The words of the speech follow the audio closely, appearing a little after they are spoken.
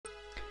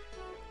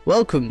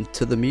Welcome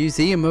to the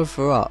Museum of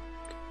Rock.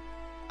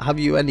 Have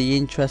you any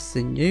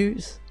interesting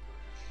news?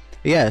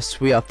 Yes,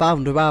 we have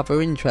found a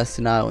rather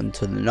interesting island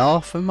to the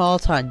north of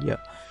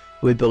Mauritania.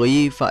 We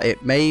believe that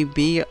it may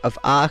be of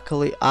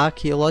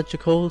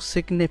archaeological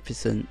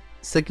significance.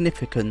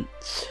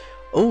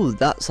 Oh,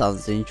 that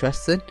sounds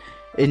interesting.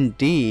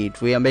 Indeed,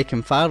 we are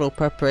making final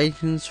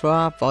preparations for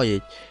our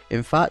voyage.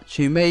 In fact,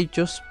 you may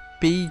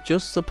be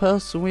just the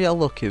person we are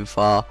looking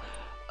for.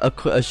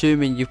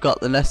 Assuming you've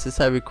got the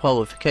necessary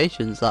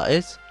qualifications, that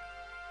is.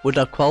 Would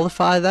I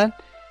qualify then?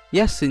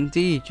 Yes,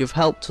 indeed, you've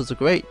helped us a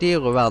great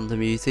deal around the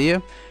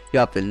museum. You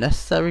have the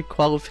necessary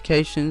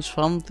qualifications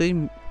from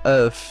the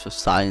Earth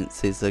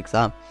Sciences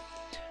exam.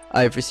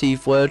 I have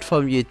received word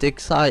from your dig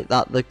site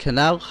that the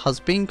canal has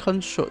been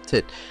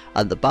constructed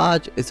and the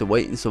barge is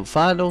awaiting some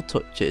final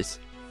touches.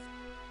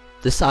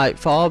 The site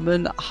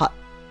foreman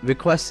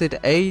requested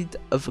aid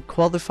of a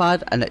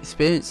qualified and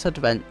experienced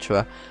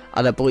adventurer,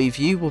 and I believe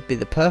you would be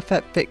the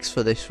perfect fix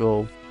for this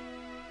role.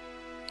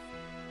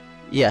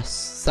 Yes,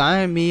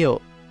 sign me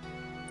up.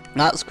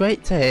 That's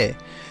great to hear.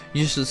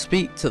 You should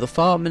speak to the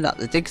foreman at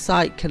the dig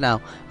site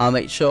canal. I'll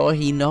make sure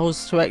he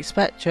knows to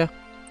expect you.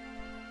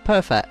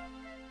 Perfect.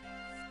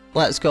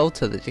 Let's go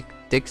to the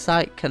dig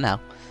site canal.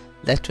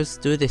 Let us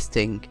do this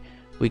thing.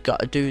 We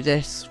gotta do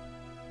this.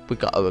 We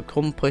gotta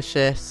accomplish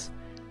this.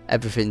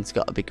 Everything's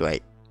gotta be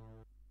great.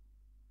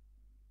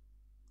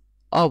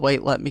 Oh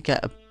wait, let me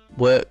get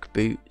work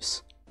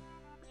boots.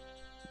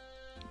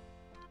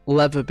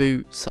 Leather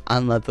boots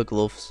and leather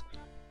gloves.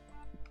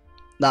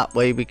 That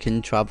way we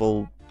can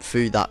travel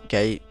through that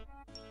gate.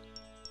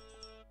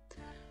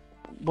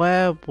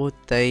 Where would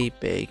they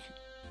be?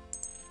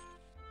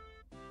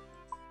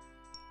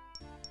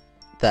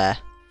 There.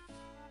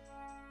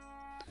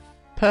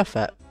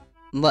 Perfect.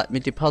 Let me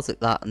deposit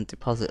that and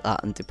deposit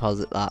that and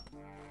deposit that.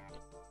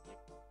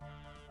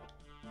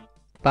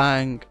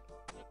 Bang.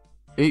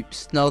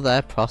 Oops, no,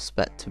 they're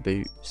prospector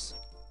boots.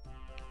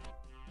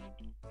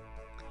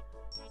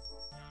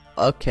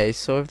 Okay,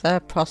 so if they're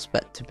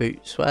prospector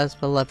boots, where's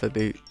my leather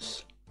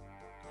boots?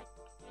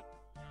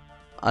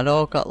 I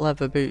know I've got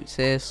leather boots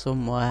here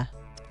somewhere.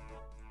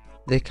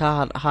 They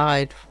can't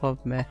hide from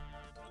me.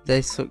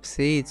 They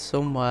succeed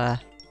somewhere.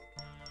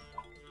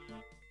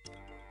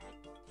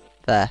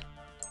 There.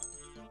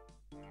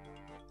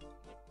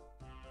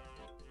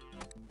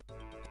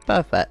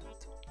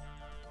 Perfect.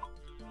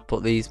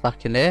 Put these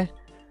back in here.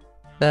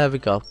 There we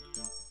go.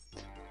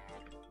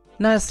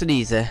 Nice and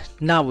easy.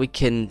 Now we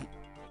can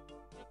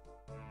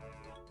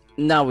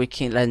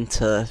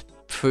enter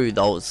through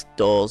those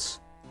doors,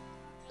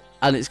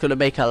 and it's going to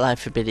make our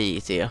life a bit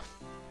easier.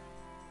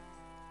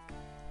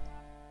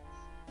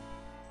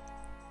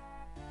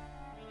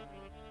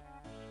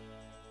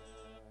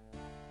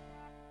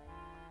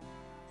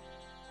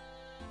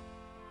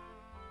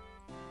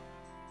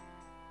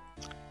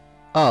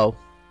 Oh,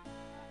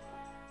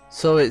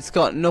 so it's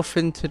got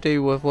nothing to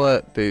do with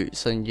work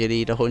boots and you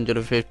need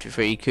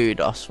 153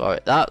 kudos for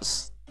it.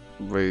 That's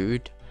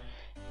rude.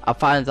 I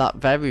find that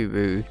very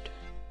rude.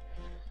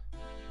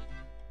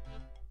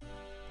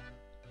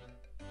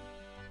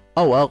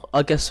 Oh well,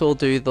 I guess we'll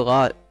do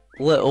the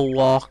little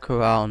walk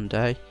around,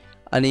 eh?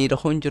 I need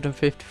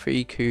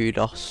 153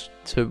 kudos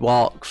to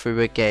walk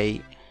through a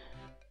gate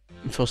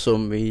for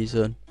some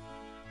reason.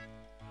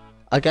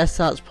 I guess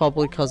that's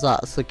probably because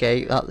that's the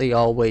gate that they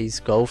always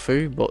go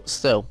through, but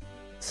still,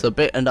 it's a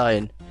bit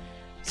annoying.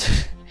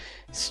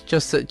 It's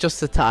just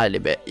a tiny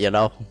bit, you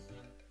know.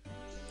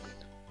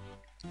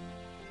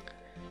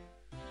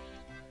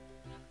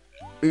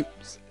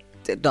 Oops,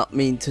 did not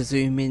mean to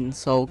zoom in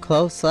so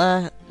close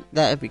there.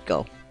 There we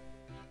go.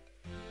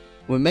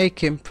 We're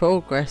making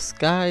progress,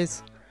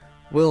 guys.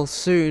 We'll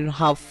soon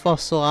have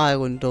Fossil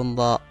Island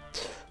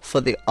unlocked for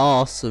the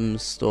awesome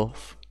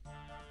stuff.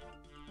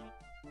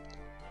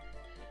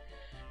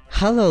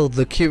 Hello,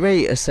 the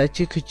curator said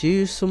you could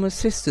use some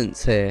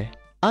assistance here.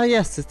 Ah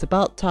yes, it's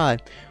about time.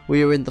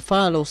 We are in the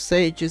final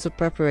stages of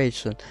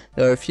preparation.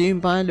 There are a few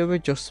minor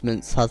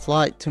adjustments I'd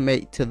like to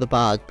make to the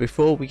barge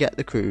before we get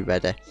the crew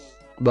ready.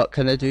 What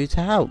can I do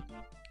to help?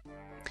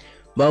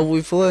 Well,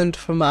 we've learned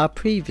from our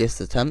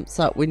previous attempts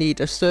that we need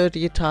a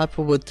sturdier type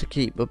of wood to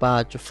keep the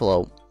barge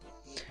afloat.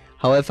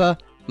 However,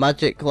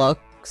 magic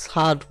logs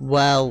had,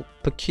 well,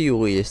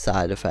 peculiar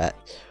side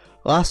effects.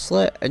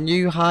 Lastly, a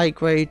new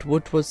high-grade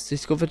wood was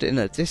discovered in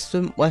a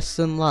distant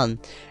western land.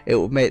 It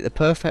would make the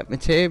perfect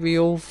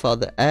material for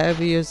the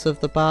areas of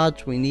the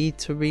barge we need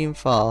to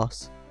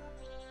reinforce.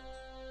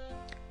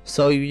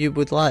 So you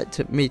would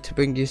like me to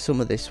bring you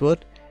some of this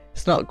wood?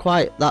 It's not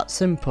quite that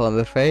simple, I'm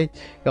afraid.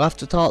 You'll have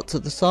to talk to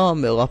the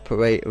sawmill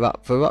operator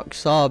at the rock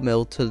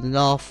sawmill to the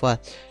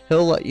northwest.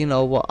 He'll let you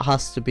know what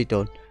has to be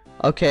done.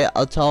 Okay,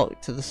 I'll talk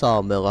to the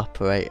sawmill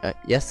operator.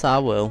 Yes, I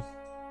will.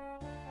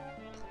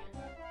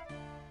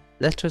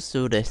 Let us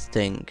do this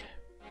thing.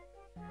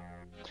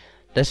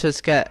 Let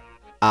us get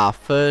our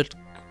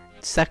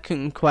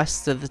second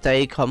quest of the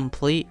day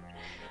complete.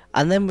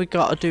 And then we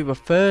gotta do a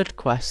third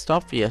quest,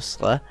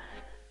 obviously.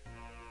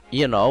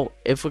 You know,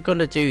 if we're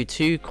gonna do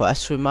 2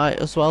 quests, we might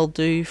as well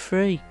do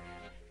 3.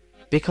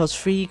 because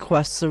 3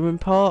 quests are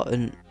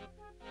important.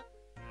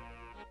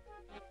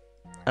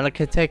 And I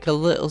can take a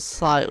little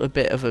slightly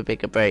bit of a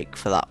bigger break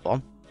for that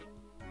one.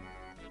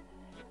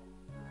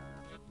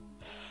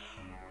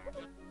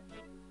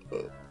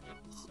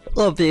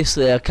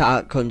 Obviously I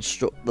can't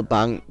construct the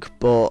bank,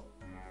 but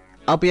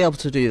I'll be able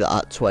to do that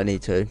at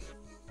 22.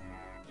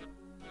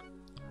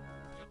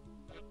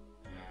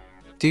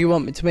 Do you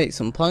want me to make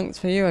some planks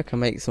for you? I can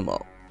make some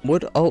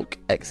wood, oak,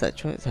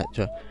 etc,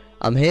 etc.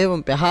 I'm here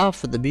on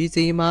behalf of the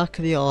Museum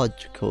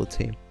Archaeological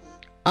team.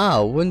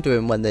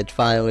 Wondering when they'd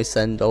finally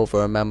send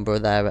over a member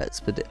of their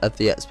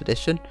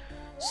expedition.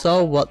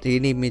 So what do you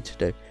need me to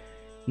do?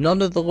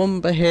 None of the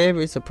lumber here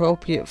is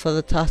appropriate for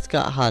the task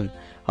at hand.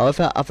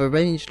 However, I've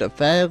arranged a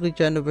fairly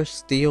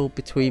generous deal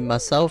between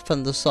myself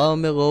and the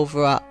sawmill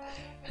over at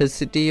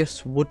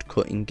Hasidius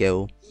Woodcutting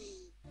Guild.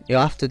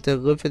 You'll have to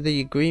deliver the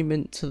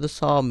agreement to the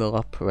sawmill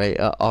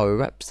operator or a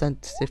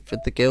representative for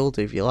the guild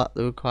if you lack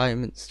the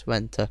requirements to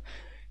enter.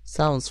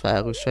 Sounds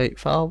fairly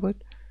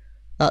straightforward.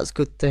 That's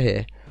good to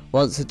hear.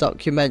 Once the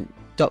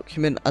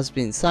document has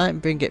been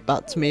signed, bring it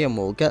back to me and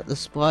we'll get the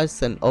supplies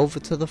sent over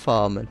to the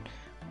foreman.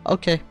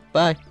 Okay,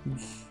 bye.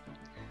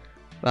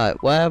 Right,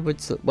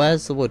 where's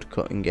the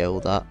woodcutting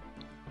guild at?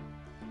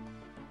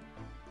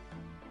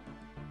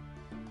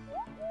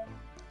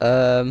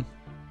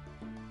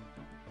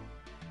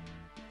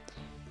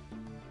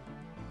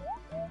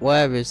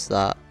 Where is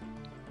that?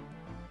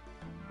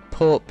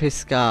 Port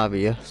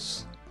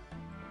Piscarius.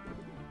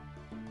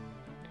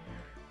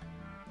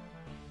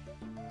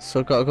 So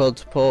I've got to go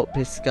to Port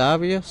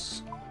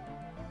Piscarius.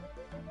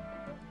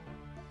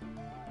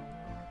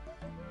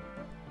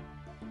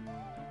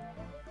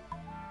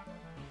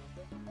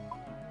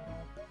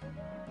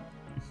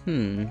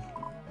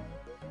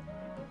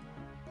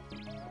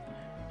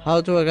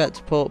 How do I get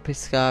to Port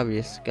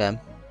Piscarius again?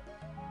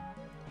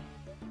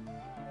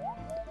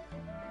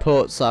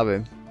 Port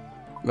Sarim.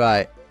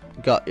 Right,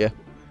 got you.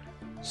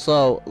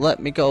 So let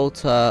me go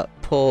to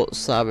Port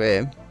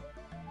Sarim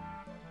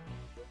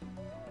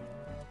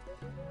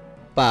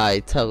by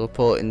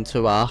teleporting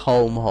to our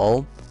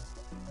home.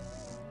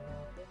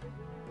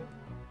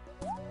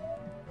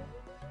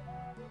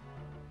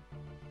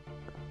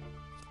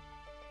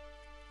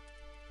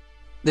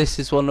 This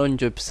is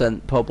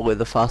 100% probably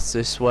the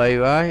fastest way,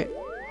 right?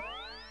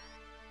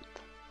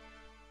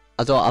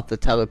 I don't have the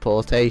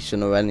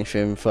teleportation or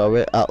anything for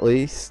it, at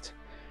least.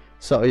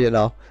 So, you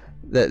know,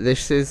 that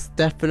this is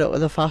definitely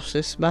the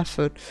fastest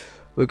method.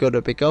 We're going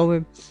to be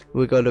going,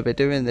 we're going to be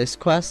doing this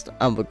quest,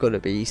 and we're going to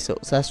be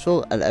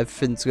successful, and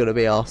everything's going to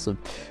be awesome.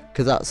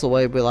 Because that's the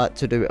way we like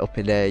to do it up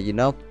in here, you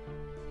know?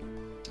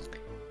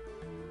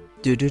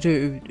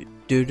 Do-do-do,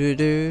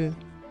 do-do-do,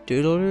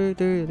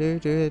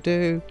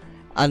 do-do-do-do-do-do.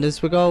 And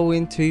as we go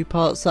into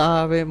Port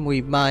Sarim,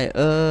 we might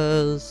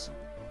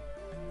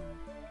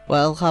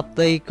well have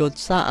the good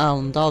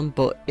sound on,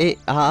 but it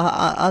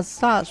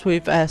starts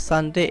with S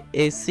and it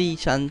is sea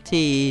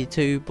shanty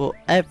too, but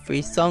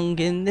every song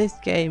in this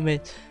game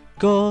is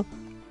good,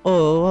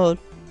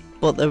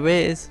 but there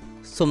is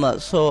some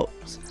that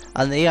sucks,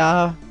 and they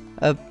are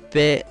a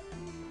bit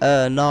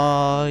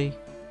annoying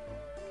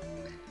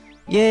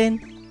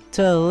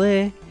to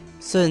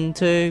listen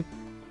to,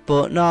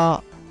 but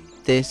not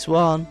this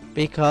one,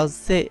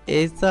 because it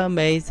is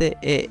amazing.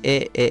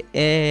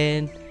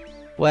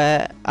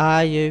 Where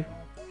are you?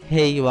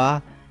 Here you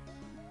are.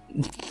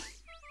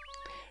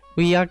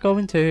 We are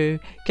going to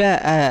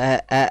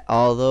get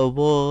all the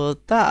wood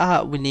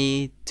that we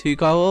need to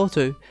go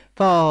to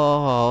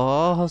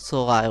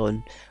Fossil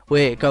Island.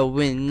 We're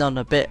going on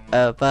a bit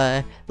of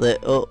a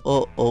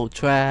little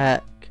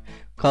trek,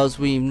 cause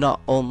we've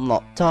not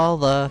unlocked all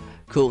the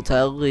cool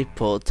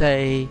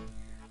teleportation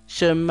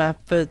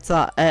methods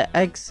that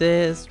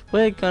exist.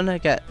 We're gonna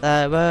get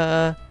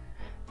there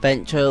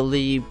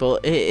eventually,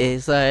 but it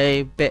is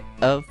a bit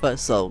of a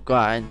slow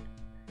grind,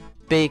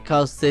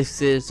 because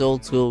this is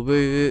old school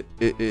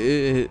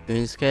RuneScape,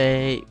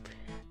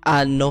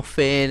 and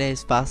nothing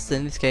is fast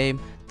in this game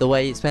the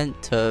way it's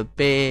meant to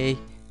be,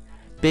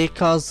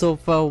 because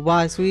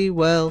otherwise we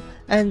will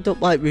end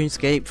up like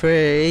RuneScape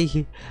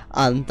 3,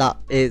 and that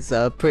is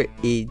a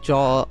pretty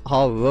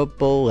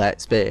horrible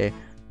experience.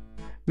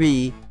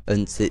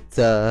 And it's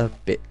a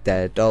bit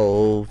dead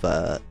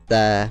over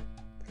there,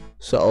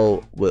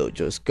 so we'll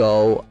just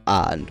go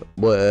and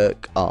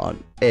work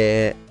on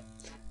it.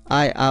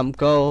 I am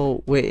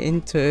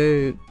going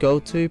to go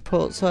to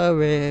Port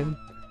Sarim,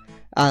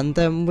 and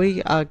then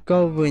we are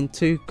going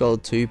to go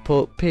to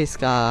Port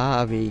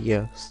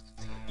Piscarius.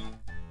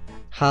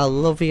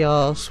 Hello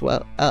viewers,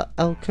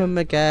 welcome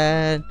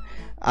again.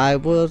 I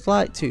would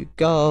like to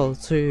go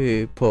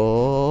to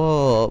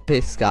Port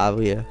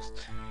Piscarius.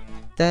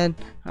 Then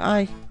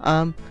I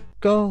am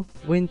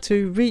going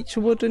to reach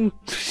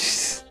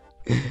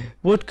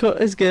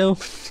Woodcutter's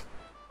Guild.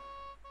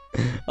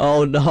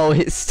 Oh no,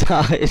 it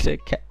started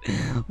again.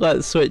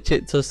 Let's switch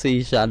it to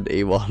Sea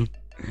Shanty one.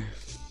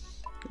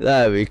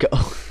 There we go.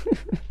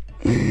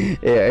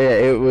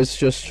 It was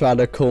just trying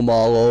to come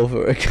all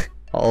over again.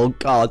 Oh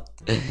god.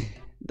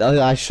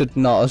 I should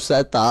not have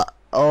said that.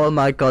 Oh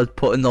my god,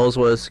 putting those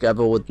words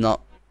together would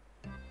not.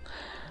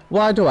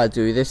 Why do I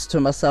do this to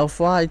myself?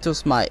 Why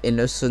does my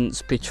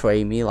innocence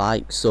betray me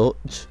like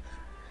such?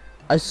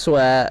 I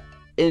swear,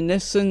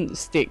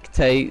 innocence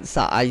dictates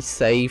that I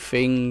say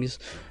things,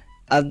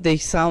 and they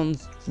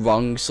sound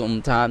wrong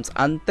sometimes,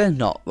 and they're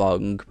not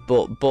wrong,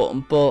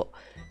 but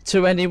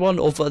to anyone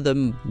other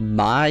than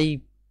my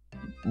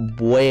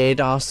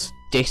weird ass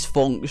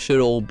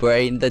dysfunctional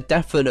brain, they're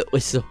definitely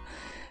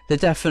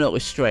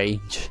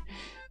strange,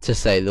 to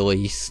say the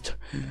least.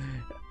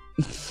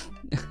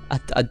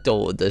 I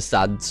don't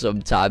understand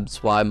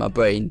sometimes why my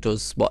brain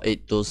does what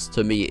it does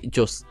to me. It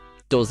just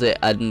does it,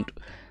 and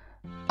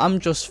I'm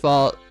just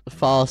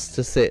forced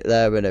to sit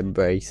there and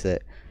embrace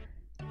it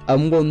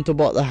and wonder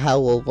what the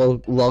hell a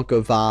log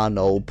of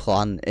Arnold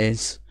plant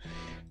is,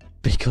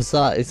 because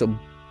that is a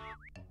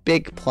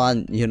big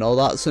plant, you know.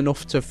 That's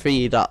enough to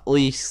feed at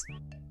least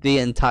the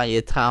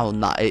entire town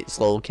that it's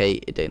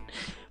located in,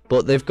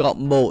 but they've got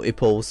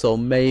multiple, so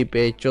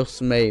maybe,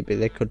 just maybe,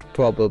 they could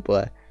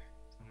probably.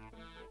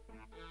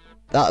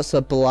 That's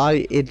a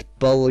blighted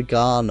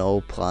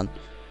Bologano plant.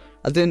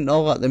 I didn't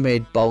know that they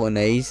made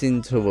bolognese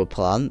into a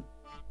plant.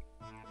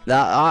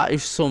 That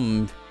is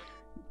some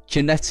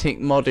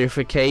genetic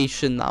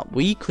modification that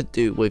we could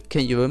do with.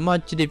 Can you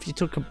imagine if you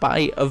took a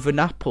bite of an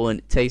apple and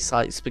it tastes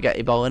like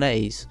spaghetti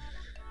bolognese?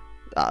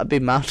 That'd be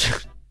mad.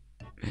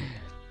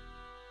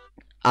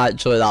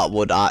 Actually, that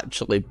would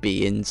actually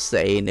be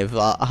insane if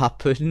that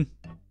happened.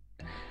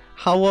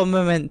 How am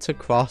I meant to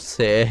cross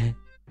here?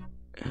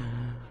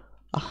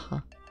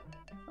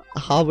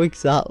 How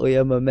exactly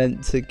am I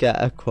meant to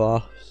get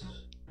across?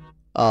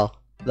 Oh,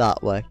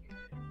 that way.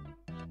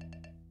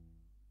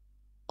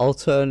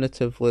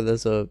 Alternatively,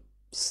 there's a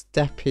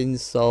stepping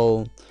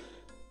stone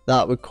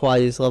that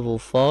requires level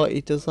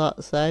 40, does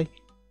that say?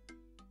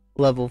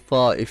 Level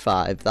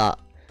 45, that.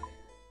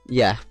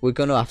 Yeah, we're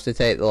gonna have to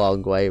take the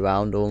long way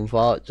round,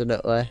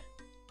 unfortunately.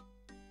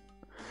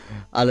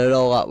 And I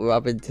know that we're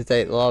having to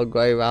take the long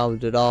way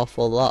round an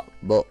awful lot,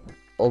 but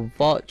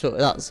unfortunately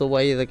that's the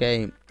way of the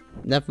game.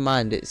 Never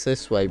mind, it's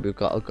this way we've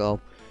got to go.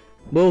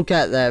 We'll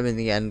get there in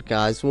the end,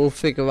 guys. We'll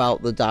figure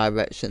out the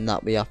direction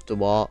that we have to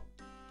walk.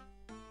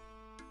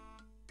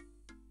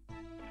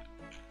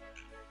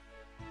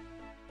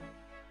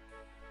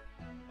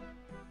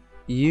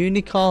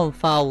 Unicorn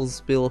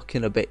fowls be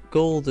looking a bit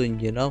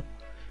golden, you know.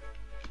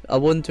 I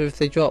wonder if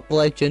they drop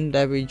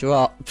legendary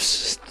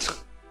drops.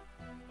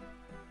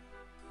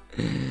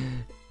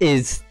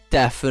 Is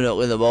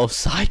definitely the most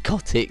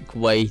psychotic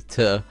way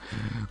to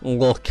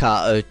look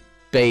at a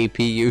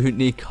baby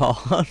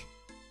unicorn.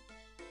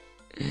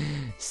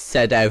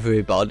 Said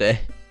everybody.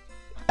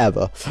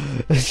 Ever.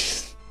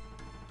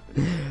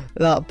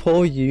 That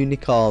poor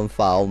unicorn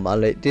fowl,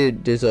 man, it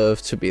didn't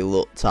deserve to be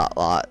looked at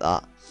like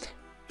that.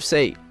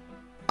 See,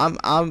 I'm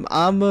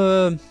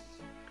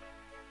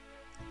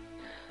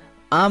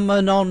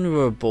an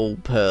honourable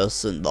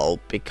person though,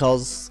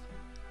 because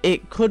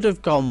it could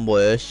have gone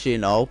worse, you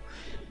know.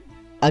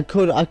 I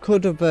could have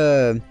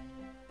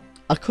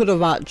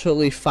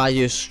actually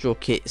fire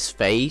struck its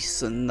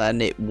face, and then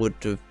it would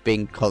have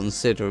been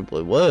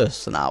considerably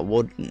worse now,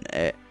 wouldn't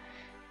it?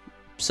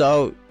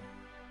 So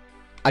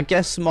I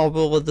guess the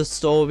moral of the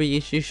story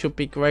is you should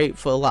be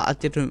grateful that I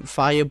didn't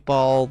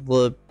fireball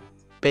the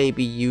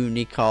baby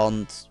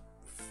unicorn's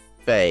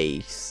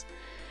face.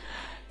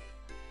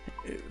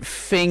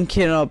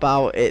 Thinking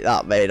about it,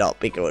 that may not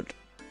be good.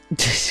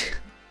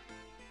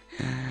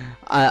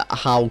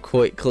 How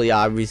quickly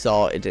I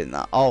resorted in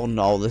that. Oh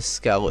no, the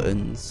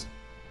skeletons.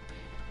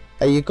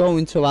 Are you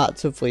going to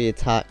actively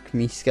attack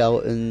me,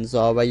 skeletons,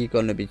 or are you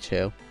going to be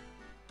chill?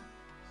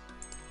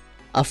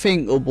 I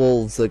think the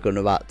wolves are going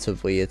to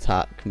actively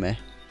attack me.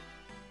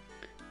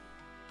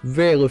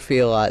 Really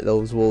feel like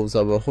those wolves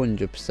are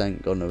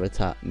 100% going to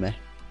attack me.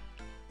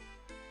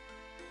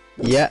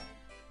 Yeah,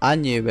 I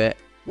knew it.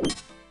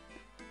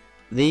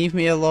 Leave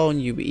me alone,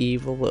 you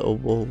evil little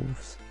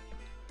wolves.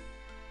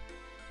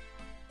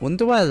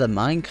 Wonder where the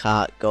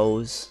minecart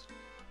goes.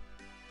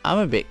 I'm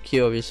a bit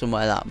curious on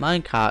where that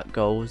minecart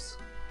goes.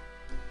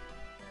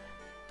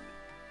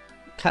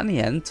 Can he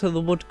enter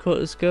the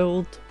Woodcutter's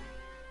Guild?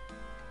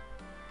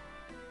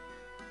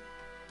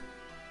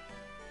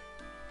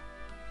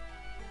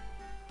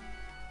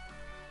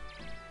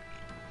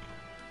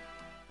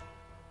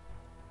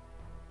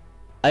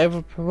 I have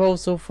a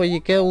proposal for your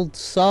guild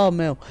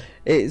sawmill.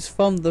 It is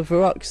from the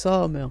Varrock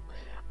sawmill.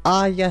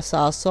 Ah yes,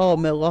 our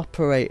sawmill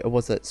operator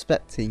was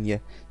expecting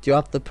you. Do you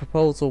have the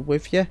proposal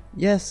with you?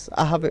 Yes,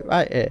 I have it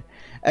right here.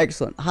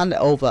 Excellent, hand it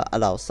over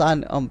and I'll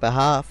sign it on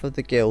behalf of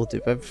the guild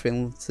if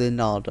everything's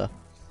in order.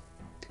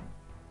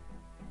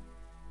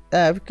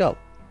 There we go.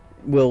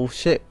 We'll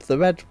ship the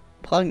red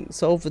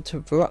planks over to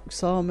Varrock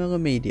sawmill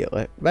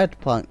immediately. Red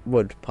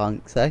wood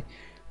planks, eh?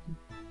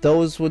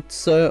 Those would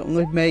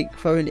certainly make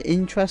for an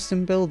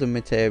interesting building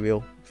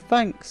material.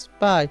 Thanks,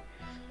 bye.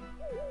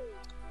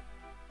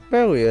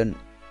 Brilliant.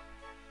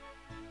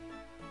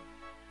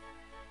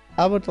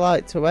 I would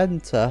like to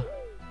enter.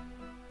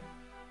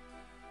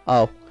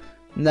 Oh,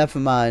 Never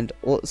mind,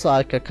 looks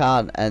like I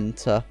can't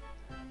enter.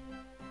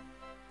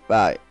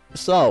 Right,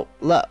 so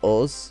let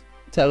us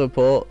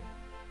teleport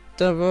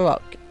to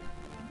Varrock.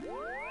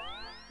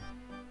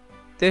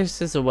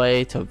 This is the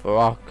way to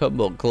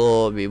Varrock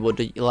Glory,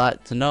 wouldn't you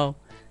like to know?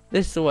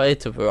 This is the way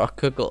to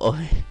Varrock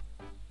Glory.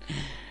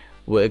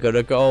 We're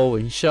gonna go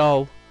and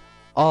show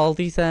all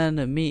these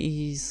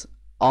enemies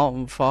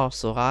on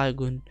Fossil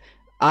Island.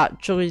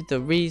 Actually,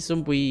 the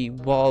reason we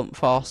want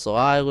Fossil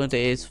Island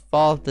is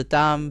for the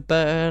damn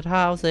bird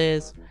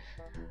houses.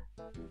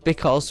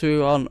 Because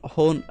we're on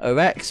Hunter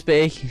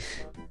XP.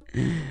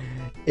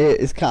 It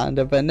is kind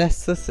of a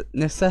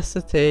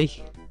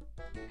necessity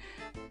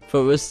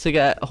for us to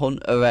get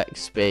Hunter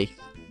XP.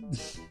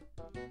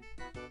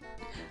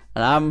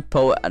 And I'm a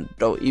poet and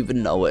don't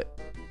even know it.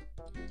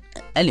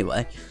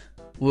 Anyway,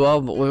 we're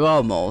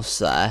almost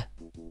there.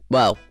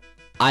 Well,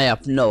 I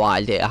have no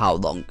idea how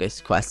long this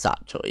quest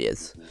actually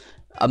is.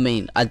 I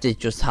mean, I did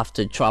just have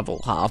to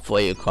travel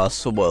halfway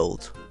across the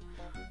world.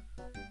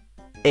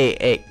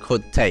 It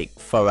could take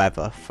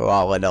forever for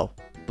all I know.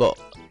 But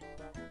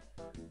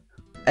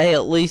hey,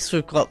 at least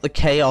we've got the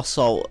Chaos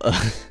Altar.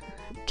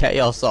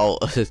 Chaos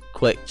Altar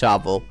quick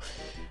travel.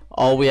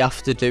 All we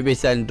have to do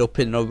is end up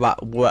in a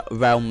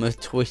realm of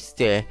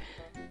twisty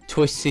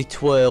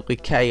twirly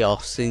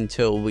chaos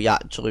until we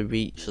actually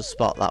reach the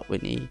spot that we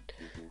need.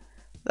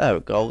 There we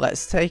go,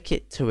 let's take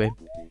it to him.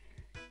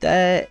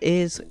 There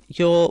is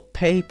your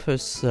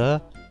papers, sir.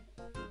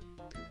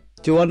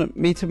 Do you want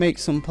me to make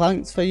some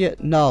planks for you?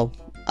 No,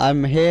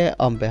 I'm here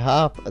on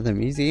behalf of the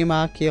Museum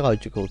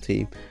Archaeological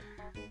team.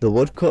 The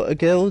Woodcutter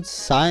Guild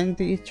signed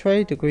the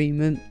trade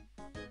agreement.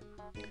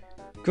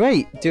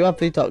 Great, do you have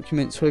the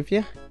documents with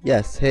you?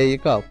 Yes, here you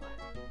go.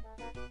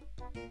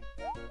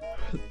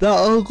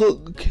 That'll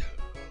look...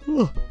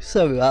 Oh,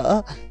 sorry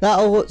about that.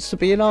 That'll look to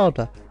be in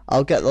order.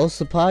 I'll get those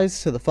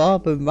supplies to the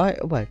foreman right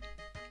away.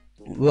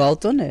 We're all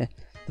done here.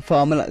 The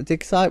foreman at the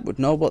dig site would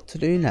know what to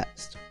do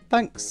next.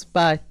 Thanks,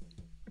 bye.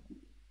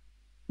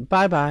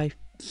 Bye-bye.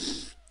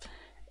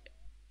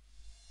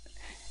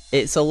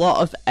 It's a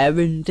lot of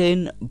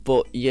erranding,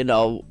 but you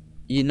know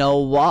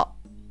what?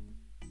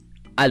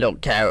 I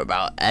don't care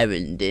about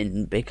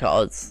erranding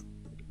because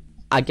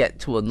I get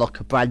to unlock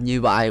a brand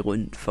new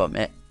island from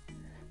it.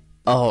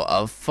 Oh,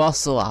 a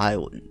fossil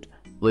island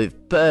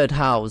with bird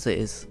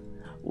houses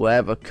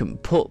where I can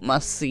put my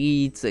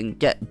seeds and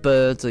get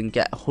birds and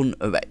get Hunter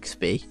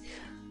XP.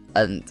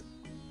 And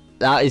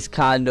that is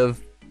kind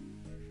of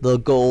the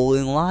goal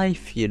in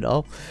life, you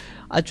know.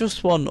 I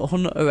just want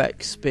Hunter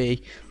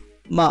XP.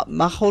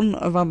 My hunter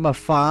and my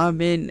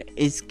farming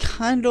is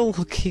kind of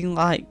looking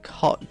like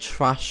hot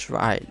trash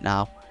right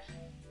now.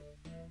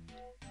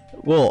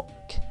 Look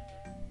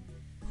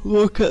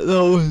at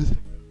those.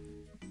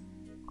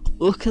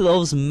 Look at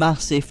those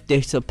massive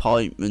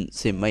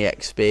disappointments in my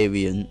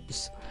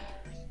experience.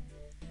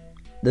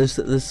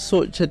 There's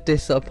such a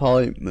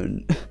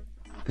disappointment.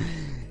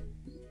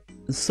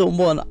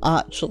 Someone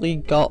actually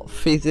got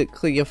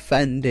physically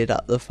offended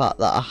at the fact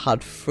that I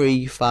had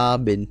free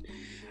farming.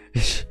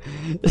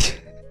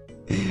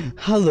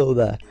 Hello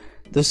there.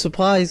 The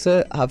supplies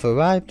have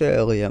arrived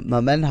earlier.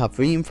 My men have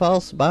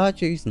reinforced the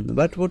barge using the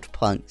redwood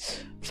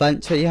planks.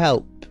 Thanks for your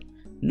help.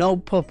 No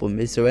problem.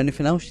 Is there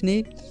anything else you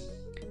need?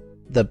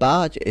 The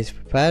barge is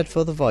prepared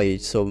for the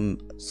voyage,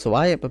 so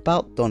I am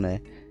about done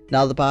here.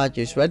 Now the barge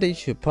is ready, you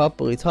should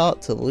probably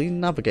talk to the lead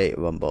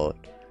navigator on board.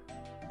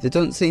 There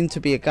doesn't seem to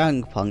be a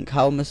gangplank.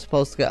 How am I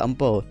supposed to get on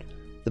board?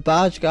 The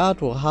barge guard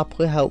will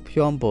happily help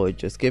you on board.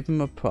 Just give him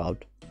a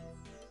prod.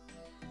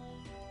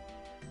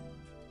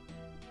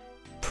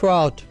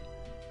 Prod.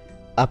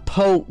 I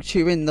poked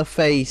you in the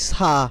face,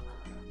 ha!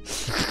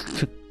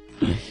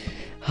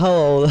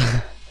 Hello.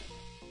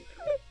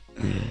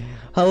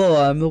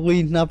 Hello, I'm the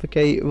lead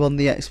navigator on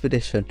the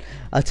expedition.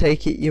 I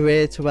take it you're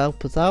here to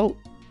help us out?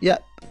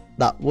 Yep,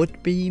 that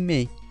would be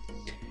me.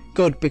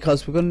 Good,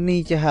 because we're going to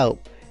need your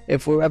help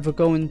if we're ever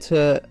going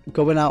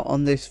out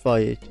on this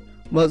voyage.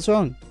 What's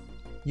wrong?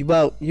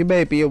 Well, you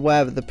may be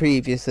aware of the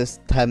previous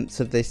attempts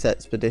of this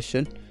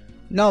expedition.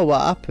 No,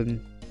 what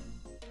happened?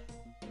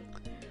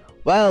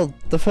 Well,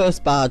 the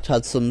first barge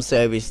had some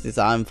serious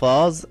design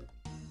flaws.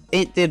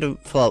 It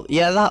didn't float.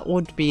 Yeah, that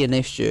would be an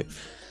issue.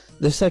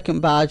 The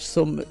second barge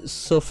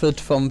suffered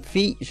from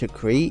feature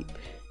creep.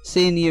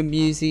 Senior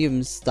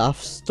museum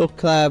staff stuck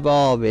their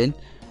oar in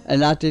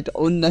and added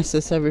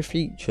unnecessary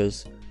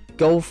features.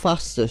 Go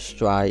faster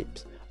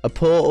stripes, a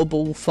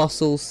portable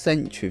fossil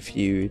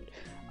centrifuge,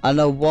 and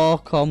a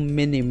walk-on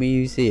mini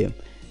museum.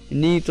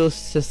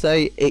 Needless to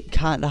say, it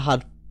kinda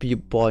had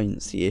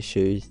buoyancy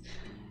issues.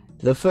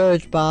 The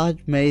third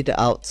barge made it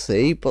out to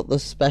sea, but the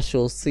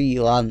special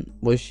sealant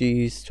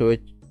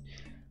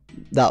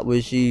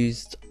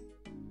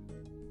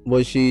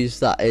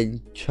that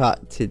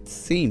attracted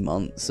sea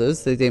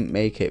monsters. They didn't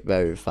make it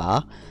very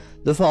far.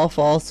 The fourth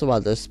also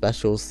had a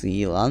special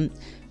sealant.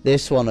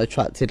 This one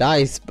attracted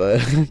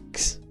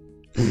icebergs.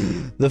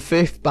 The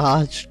fifth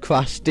barge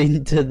crashed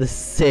into the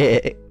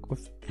sea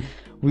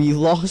We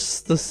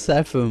lost the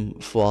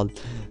 7th one.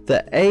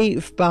 The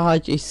 8th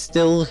barge is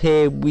still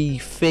here, we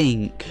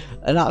think.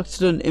 An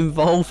accident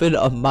involving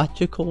a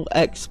magical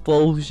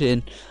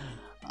explosion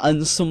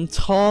and some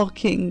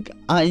talking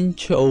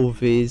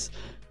anchovies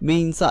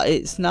means that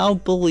it's now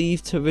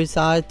believed to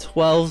reside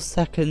 12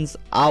 seconds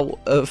out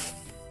of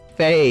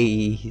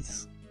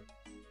phase.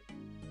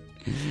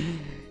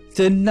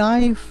 The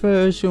 9th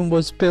version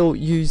was built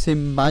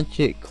using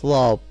magic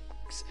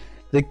logs.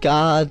 The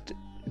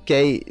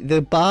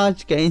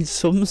barge gained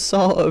some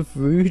sort of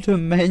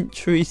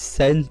rudimentary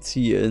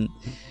sentience.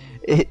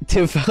 It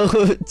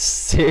developed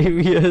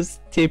serious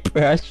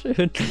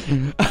depression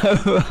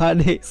and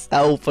ran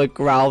itself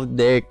aground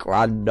near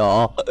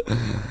Grandor.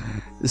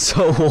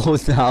 So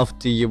now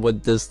do you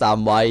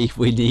understand why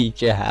we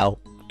need your help?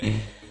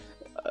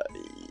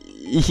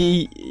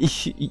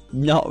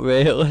 Not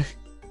really.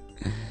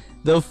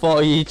 The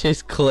voyage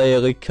is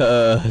clearly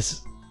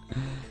cursed.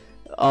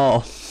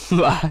 Oh,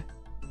 right.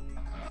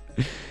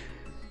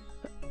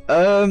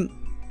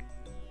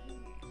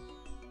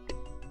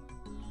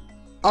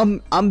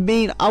 I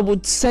mean, I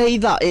would say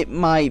that it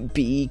might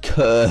be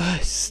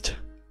cursed.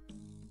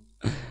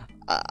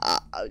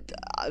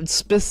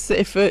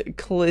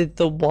 Specifically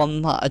the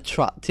one that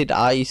attracted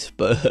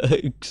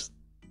icebergs.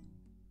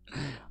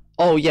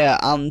 Oh yeah,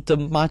 and the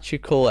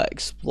magical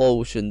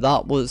explosion.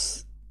 That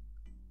was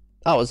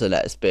an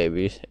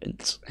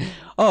experience.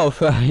 Oh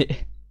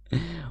right.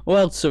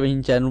 Well,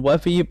 Syringen,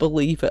 whether you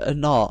believe it or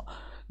not,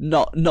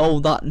 know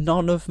that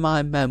none of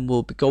my men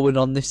will be going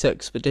on this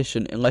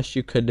expedition unless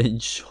you can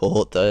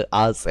ensure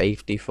our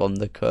safety from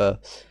the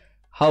curse.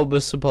 How we're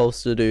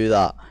supposed to do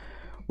that?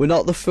 We're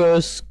not the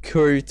first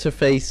crew to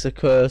face a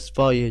cursed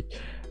voyage.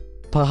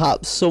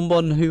 Perhaps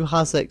someone who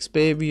has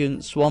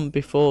experienced one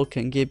before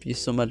can give you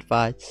some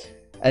advice.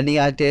 Any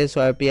ideas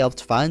where I'd be able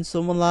to find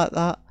someone like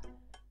that?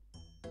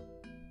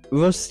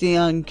 Rusty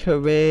and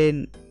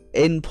Corinne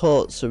in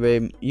Port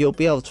Sarim, you'll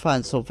be able to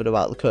find something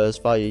about the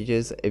cursed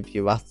voyages if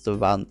you ask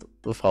around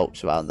the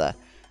folks around there.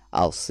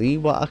 I'll see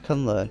what I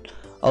can learn.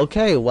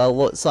 Okay, well,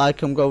 looks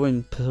like I'm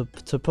going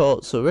to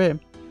Port Sarim.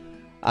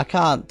 I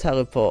can't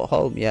teleport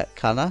home yet,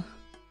 can I?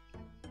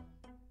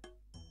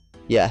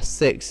 Yeah,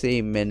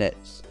 16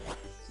 minutes.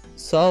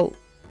 So,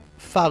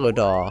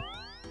 Farador.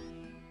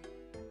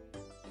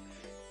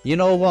 You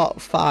know what?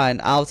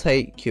 Fine, I'll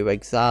take your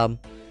exam.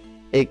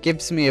 It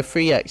gives me a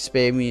free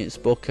experience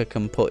book I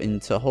can put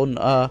into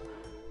Hunter.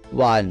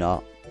 Why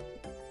not?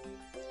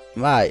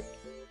 Right.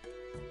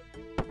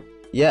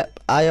 Yep,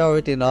 I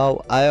already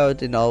know.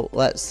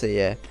 Let's see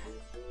here.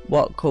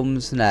 What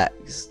comes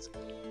next?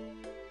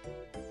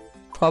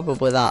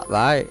 Probably that,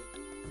 right?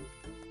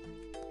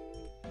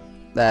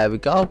 There we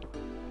go.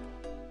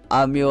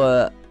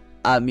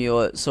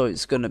 Amulet, so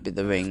it's gonna be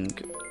the ring.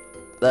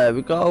 There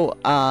we go,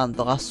 and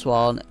the last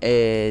one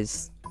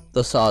is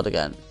the sword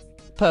again.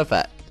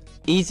 Perfect.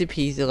 Easy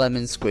peasy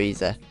lemon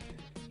squeezer.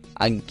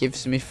 And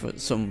gives me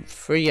some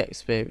free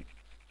experience.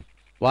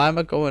 Why am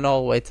I going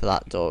all the way to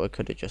that door? I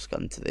could have just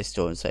gone to this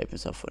door and saved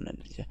myself from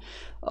energy.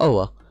 Oh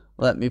well,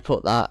 let me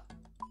put that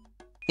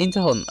into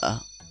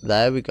Hunter.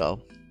 There we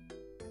go.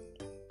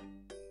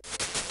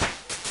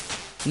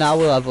 Now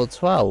we're level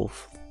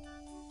 12.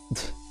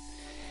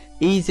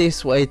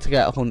 Easiest way to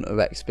get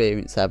Hunter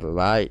experience ever,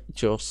 right?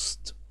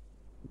 Just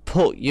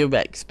put your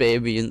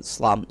experience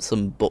lamps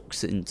and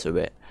books into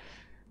it.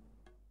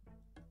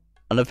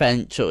 And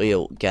eventually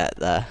you'll get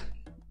there.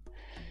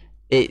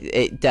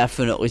 It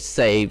definitely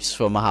saves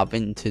from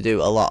having to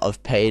do a lot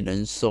of pain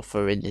and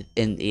suffering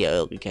in the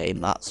early game,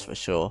 that's for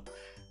sure.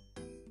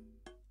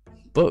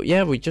 But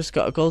yeah, we just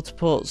gotta go to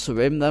Port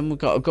Sarim, then we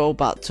gotta go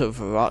back to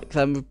Varrock,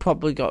 then we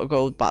probably gotta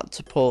go back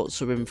to Port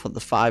Sarim for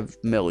the 5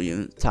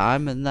 millionth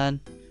time, and then...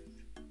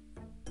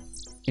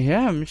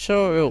 yeah, I'm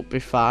sure it'll be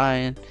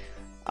fine.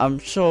 I'm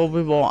sure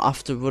we won't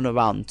have to run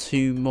around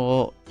too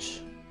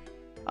much.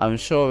 I'm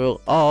sure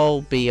it'll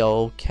all be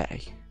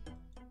okay.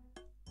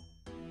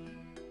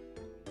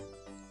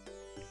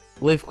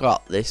 We've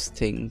got this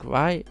thing,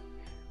 right?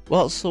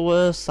 What's the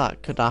worst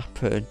that could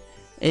happen?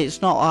 It's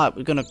not like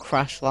we're gonna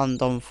crash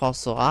land on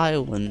Fossil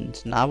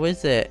Island now,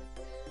 is it?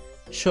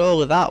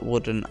 Surely that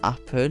wouldn't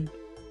happen.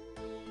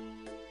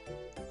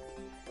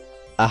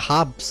 A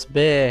Hab's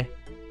beer.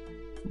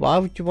 Why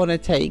would you want to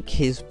take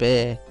his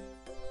beer?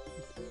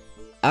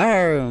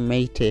 Oh,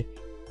 matey.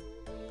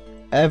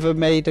 Ever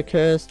made a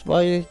cursed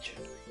voyage?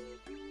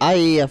 I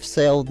have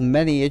sailed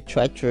many a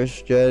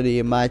treacherous journey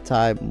in my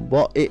time,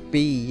 what it be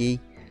ye.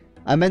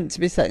 I meant to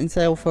be setting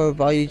sail for a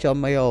voyage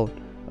on my own,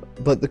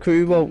 but the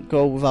crew won't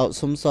go without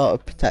some sort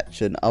of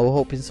protection. I was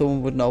hoping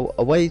someone would know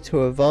a way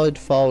to avoid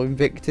falling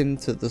victim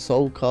to the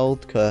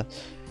so-called curse.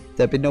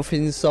 There'd be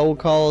nothing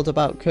so-called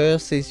about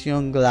curses,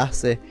 young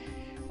lassie.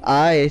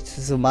 Aye, it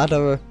is a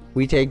matter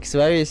we take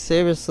very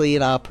seriously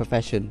in our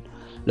profession.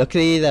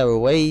 Luckily, there are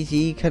ways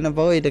ye can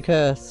avoid a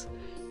curse.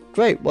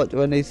 Great, what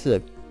do I need to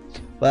do?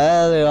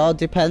 Well, it all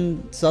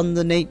depends on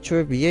the nature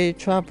of your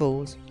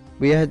travels.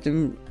 We had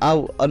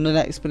out on an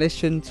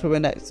expedition to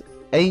an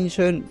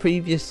ancient,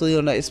 previously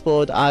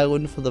unexplored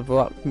island for the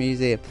Varrock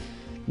Museum.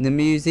 In the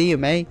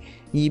museum, eh?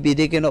 You be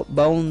digging up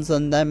bones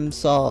and them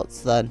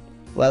sorts then.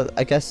 Well,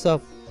 I guess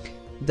so.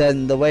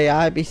 Then the way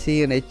I be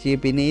seeing it, you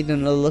be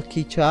needing a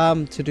lucky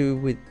charm to deal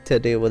with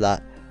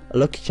that. A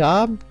lucky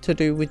charm to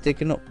do with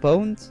digging up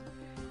bones?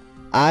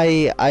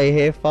 I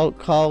hear folk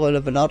calling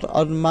of an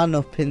odd man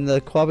up in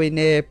the quarry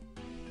near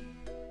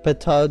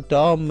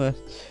Petardormus,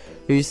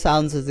 who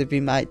sounds as if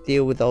he might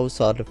deal with those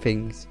sort of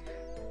things.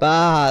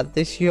 Bah,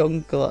 this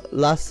young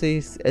lassie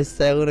is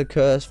sailing a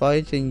cursed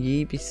voyage and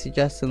ye be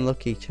suggesting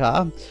lucky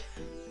charm.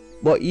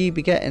 What ye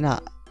be getting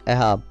at,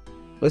 Ahab?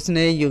 Listen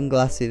here, young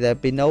lassie,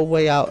 there'd be no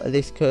way out of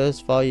a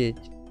cursed voyage.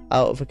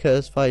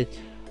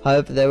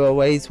 However, there are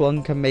ways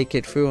one can make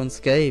it through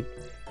unscathed.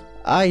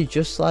 Aye,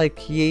 just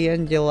like ye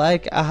and your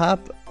leg,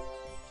 Ahab.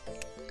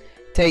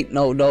 Take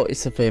no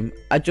notice of him.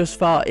 I just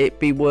thought it'd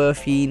be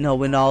worth ye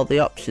knowing all the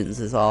options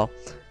is all.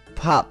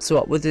 Perhaps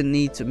what would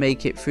need to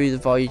make it through the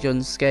voyage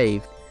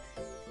unscathed.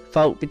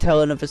 Folk be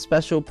telling of a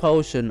special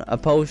potion, a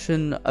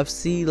potion of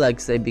sea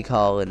legs they be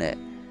calling it.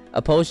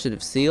 A potion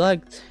of sea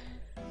legs?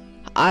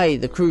 Aye,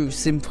 the crew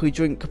simply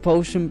drink a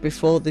potion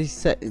before they be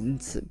setting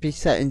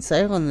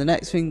sail, and the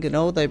next thing you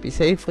know they be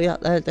safely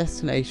at their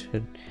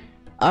destination.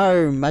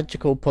 Our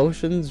magical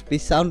potions be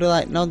sounding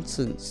like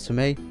nonsense to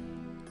me.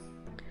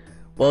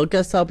 Well, I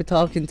guess I'll be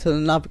talking to the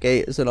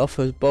navigators and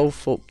offer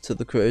both up to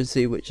the crew and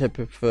see which I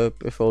prefer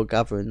before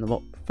gathering them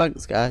up.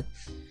 Thanks, guys.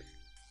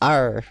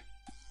 Arr.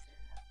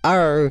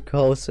 Arr,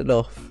 close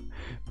enough.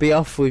 Be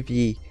off with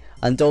ye,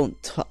 and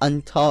don't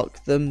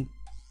talk to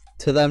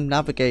them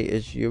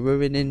navigators. You're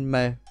ruining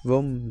my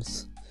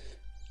rums.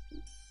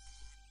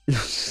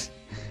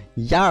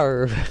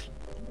 Yar.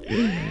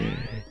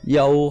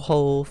 Yo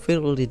ho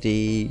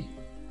fiddly-dee.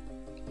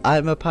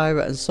 I'm a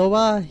pirate and so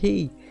are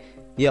he.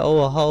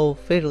 Yo ho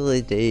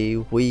fiddly-dee.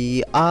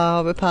 We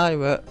are a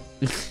pirate.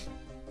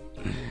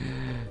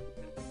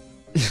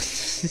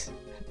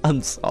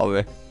 I'm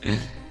sorry.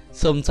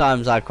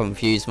 Sometimes I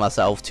confuse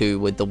myself too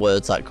with the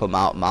words that come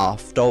out of my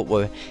mouth. Don't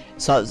worry.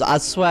 So I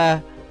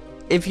swear,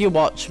 if you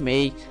watch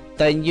me,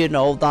 then you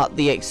know that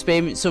the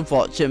experience of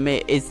watching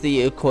me is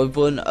the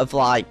equivalent of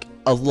like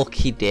a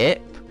lucky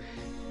dip.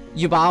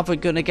 You're either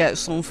going to get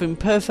something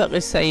perfectly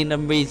sane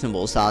and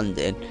reasonable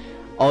sounding,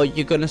 or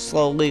you're going to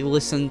slowly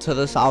listen to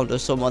the sound of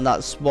someone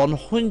that's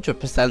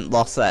 100%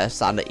 lost their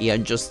sanity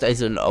and just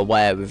isn't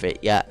aware of it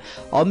yet.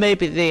 Or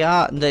maybe they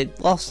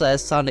lost their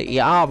sanity,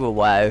 are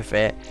aware of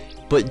it,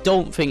 but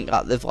don't think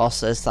that they've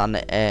lost their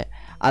sanity,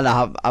 and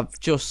I've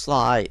just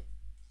like,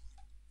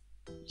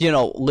 you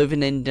know,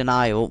 living in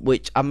denial,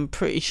 which I'm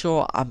pretty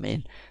sure I'm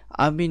in.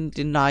 I'm in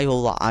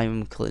denial that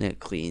I'm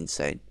clinically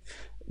insane.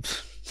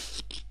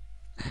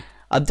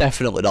 I'm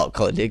definitely not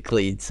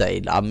clinically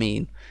insane. I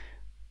mean,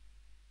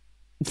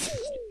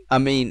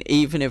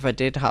 even if I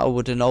did, how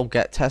would I know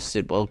get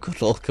tested? Well,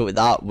 good luck with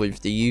that with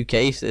the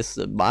UK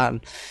system,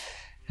 man.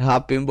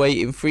 I've been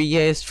waiting 3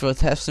 years for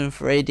testing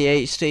for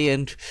ADHD,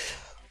 and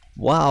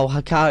wow,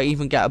 I can't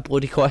even get a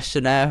bloody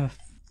questionnaire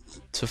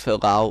to fill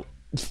out.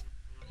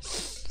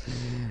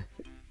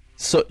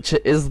 Such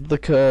is the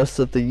curse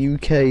of the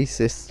UK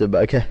system,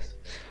 I guess.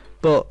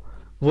 But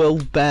we'll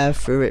bear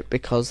through it,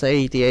 because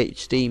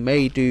ADHD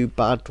may do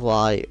bad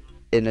like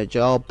in a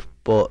job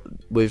but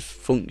with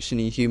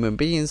functioning human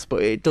beings,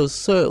 but it does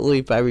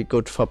certainly very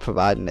good for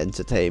providing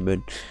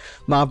entertainment.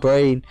 My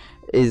brain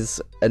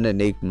is an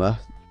enigma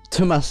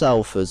to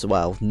myself as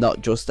well, not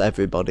just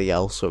everybody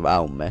else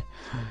around me.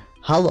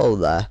 Hello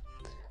there,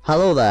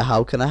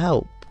 how can I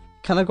help?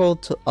 Can I go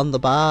on the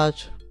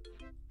barge?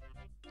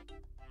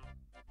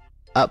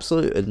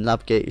 Absolutely, the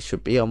navigator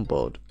should be on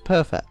board.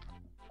 Perfect.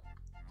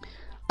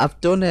 I've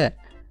done it.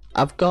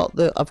 I've got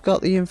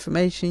the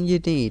information you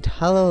need.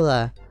 Hello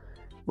there.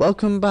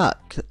 Welcome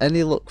back.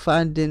 Any luck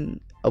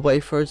finding a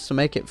way for us to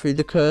make it through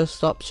the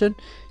cursed option?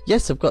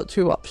 Yes, I've got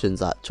two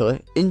options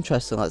actually.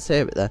 Interesting, let's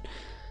hear it then.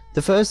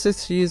 The first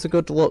is to use a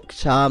good luck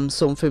charm,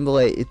 something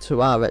related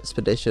to our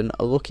expedition,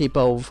 a lucky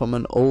bone from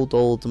an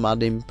old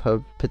man in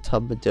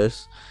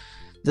Petomagus.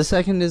 The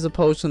second is a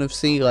potion of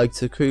sea legs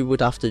the crew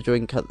would have to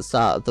drink at the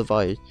start of the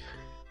voyage.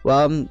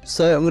 Well, I'm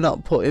certainly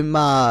not putting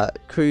my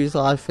crew's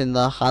life in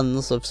the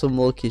hands of some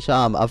lucky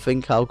charm. I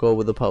think I'll go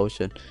with the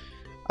potion.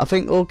 I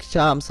think lucky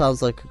charm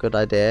sounds like a good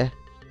idea.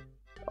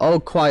 Oh,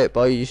 quiet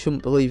boy, you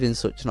shouldn't believe in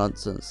such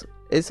nonsense.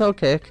 It's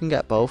okay, I can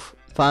get both.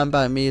 Fine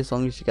by me as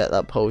long as you get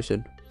that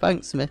potion.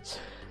 Thanks, miss.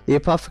 The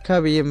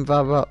apothecary in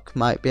Varrock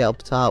might be able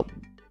to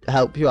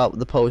help you out with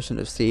the potion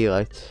of sea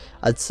legs.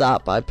 I'd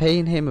start by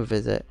paying him a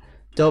visit.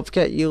 Don't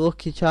forget your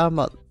lucky charm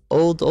at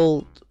odd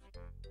old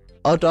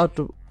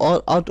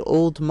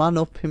man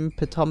up in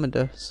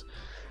Petomagus.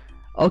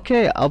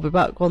 Okay, I'll be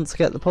back once I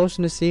get the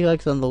potion of sea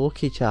legs and the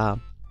lucky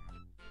charm.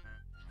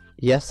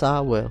 Yes, I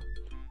will.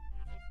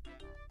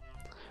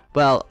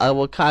 Well, I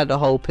was kind of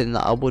hoping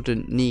that I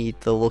wouldn't need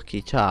the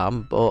lucky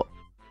charm, but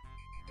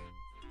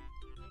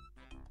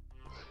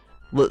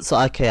looks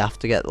like I have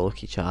to get the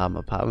lucky charm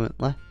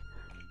apparently.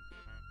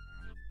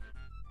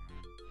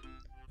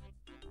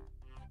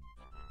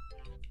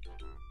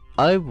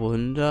 I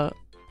wonder.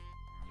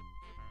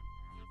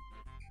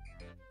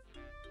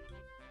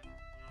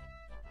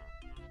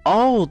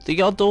 Oh, the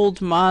odd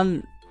old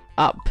man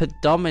at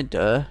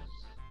Pedometer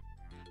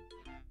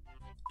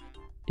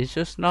is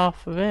just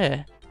north of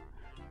here.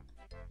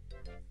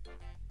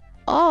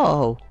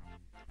 Oh.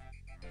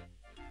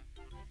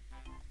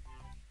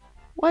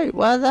 Wait,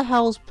 where the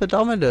hell's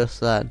Pedometer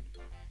then?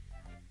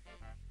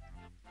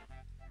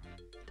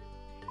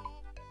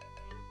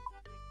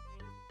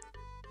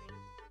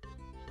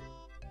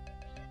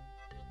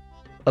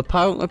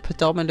 Apparently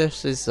Pedometer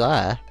is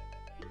there.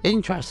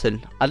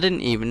 Interesting. I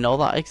didn't even know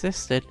that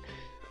existed.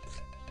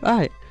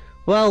 Right.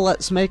 Well,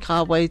 let's make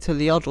our way to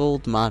the odd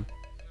old man.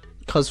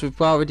 Because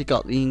we've already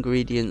got the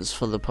ingredients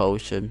for the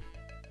potion.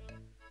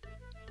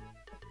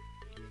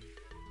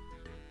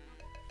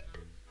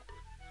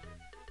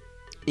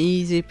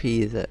 Easy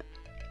peasy.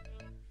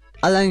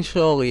 And then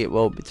surely it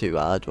won't be too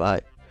hard,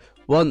 right?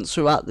 Once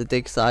we're at the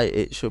dig site,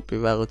 it should be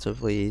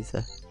relatively easy.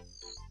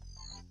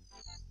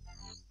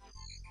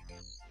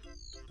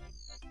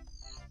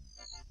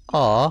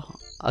 Oh,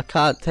 I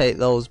can't take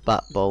those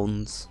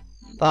backbones.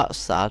 That's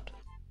sad.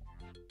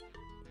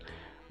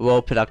 I'm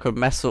hoping I could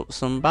mess up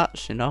some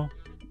bats, you know.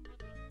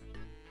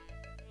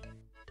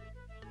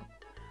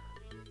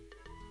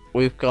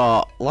 We've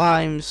got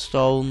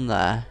limestone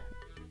there.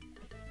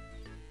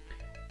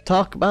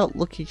 Talk about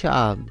Lucky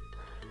Charm.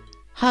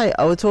 Hi,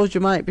 I was told you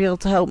might be able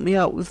to help me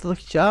out with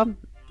Lucky Charm.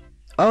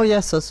 Oh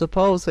yes, I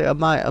suppose I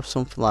might have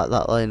something like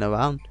that laying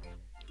around.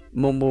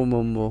 Mumble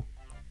mumble.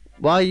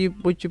 Why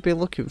would you be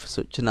looking for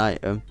such an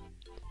item?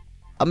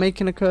 I'm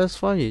making a curse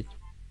voyage.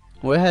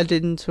 We're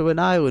heading to an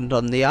island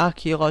on the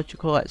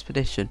archaeological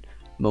expedition.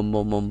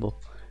 Mumble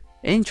mumble.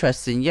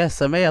 Interesting,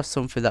 yes, I may have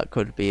something that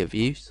could be of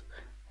use.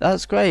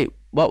 That's great.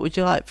 What would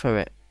you like for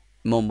it?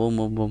 Mumble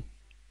mumble.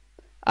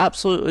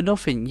 Absolutely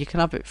nothing. You can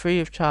have it free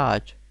of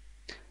charge.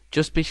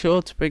 Just be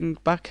sure to bring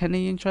back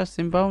any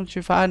interesting bones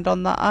you find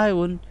on that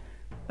island.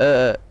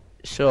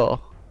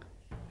 Sure.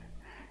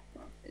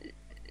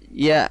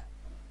 Yeah.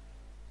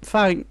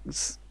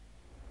 Thanks.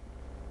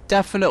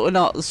 Definitely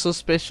not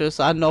suspicious.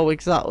 I know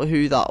exactly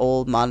who that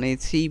old man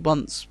is. He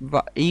wants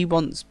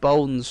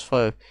bones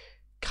for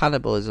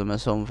cannibalism or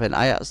something.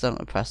 I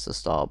accidentally pressed the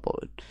start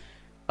button.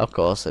 Of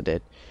course I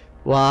did.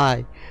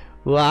 Why?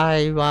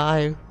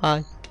 Why?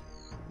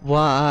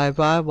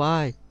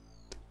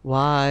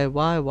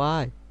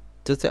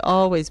 Does it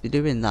always be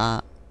doing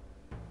that?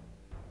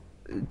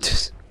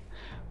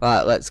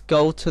 Right, let's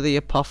go to the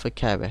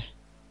apothecary.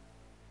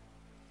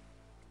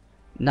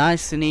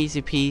 Nice and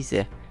easy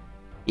peasy.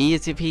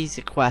 Easy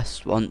peasy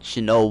quest once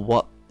you know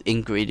what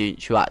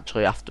ingredients you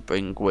actually have to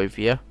bring with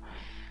you.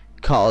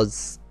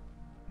 Cause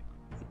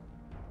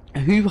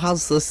who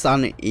has the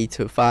sanity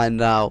to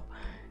find out?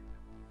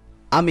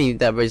 I mean,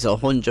 there is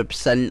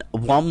 100%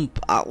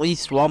 at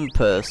least one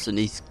person.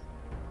 He's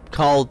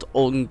called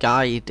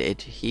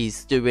Unguided.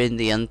 He's doing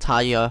the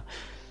entire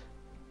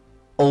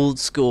old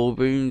school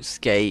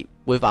RuneScape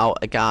without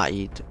a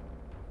guide,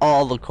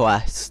 all the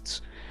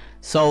quests.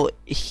 So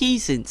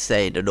he's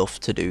insane enough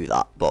to do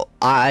that, but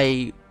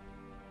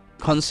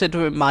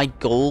considering my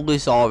goal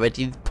is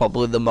already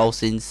probably the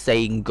most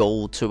insane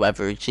goal to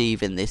ever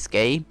achieve in this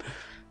game,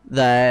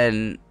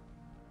 then,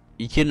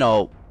 you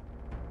know,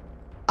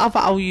 I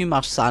value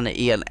my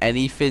sanity, and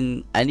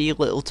anything, any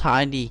little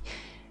tiny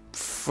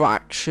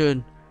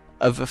fraction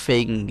of a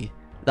thing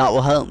that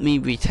will help me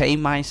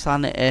retain my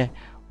sanity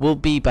will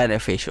be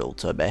beneficial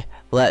to me.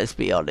 Let's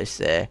be honest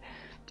here.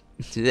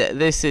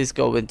 This is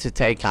going to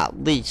take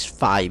at least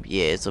 5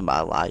 years of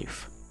my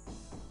life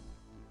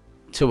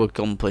to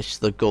accomplish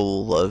the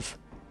goal of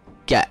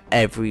get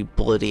every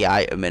bloody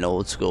item in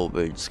old school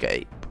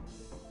RuneScape.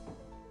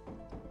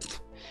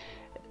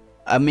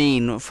 I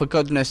mean, for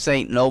goodness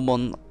sake, no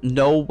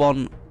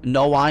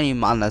Iron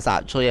Man has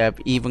actually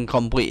even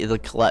completed the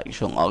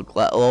collection log,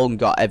 let alone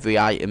got every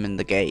item in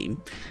the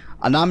game.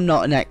 And I'm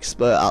not an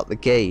expert at the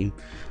game.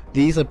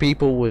 These are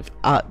people with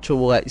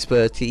actual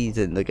expertise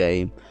in the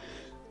game.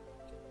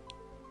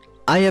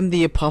 I am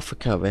the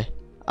apothecary.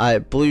 I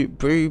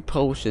brew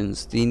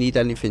potions. Do you need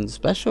anything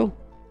special?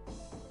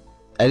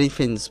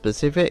 Anything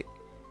specific?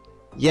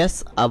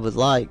 Yes, I would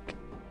like.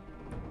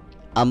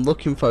 I'm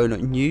looking for an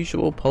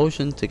unusual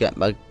potion to get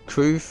my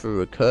crew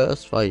through a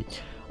curse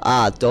fight.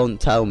 Ah,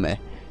 don't tell me.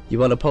 You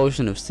want a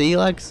potion of sea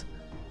legs?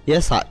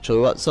 Yes,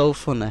 actually, what's so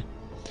funny?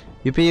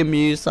 You'd be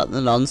amused at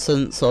the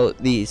nonsense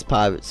these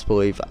pirates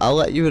believe. I'll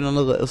let you in on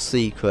a little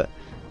secret.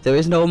 There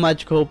is no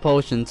magical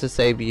potion to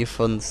save you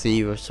from the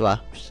sea of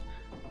swamps.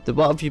 Then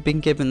what have you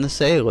been giving the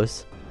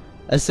sailors?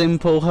 A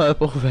simple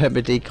herbal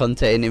remedy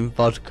containing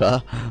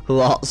vodka.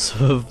 Lots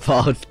of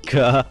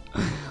vodka.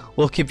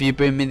 Look, if you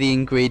bring me the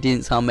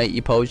ingredients, I'll make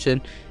your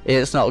potion.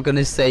 It's not going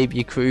to save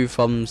your crew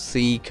from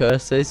sea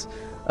curses,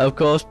 of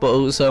course, but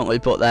it'll certainly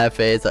put their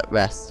fears at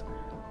rest.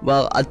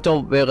 Well, I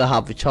don't really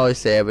have a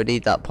choice here. I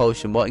need that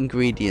potion. What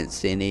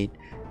ingredients do you need?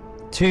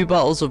 2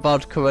 bottles of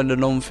vodka and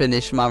an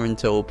unfinished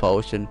Marintool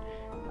potion.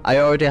 I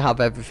already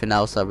have everything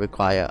else I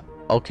require.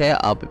 Okay,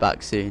 I'll be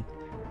back soon.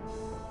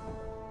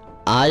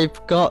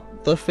 I've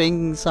got the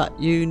things that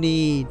you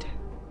need.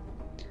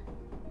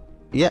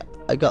 Yep,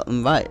 I got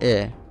them right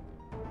here.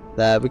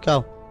 There we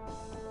go.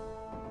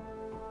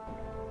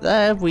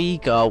 There we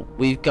go.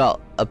 We've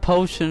got a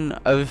potion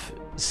of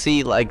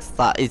sea legs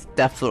that is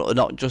definitely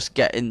not just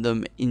getting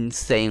them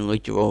insanely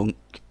drunk.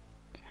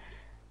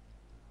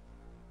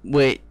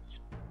 Which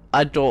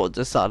I don't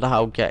understand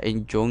how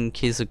getting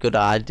drunk is a good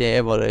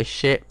idea on a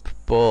ship,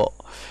 but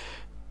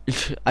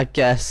I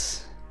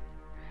guess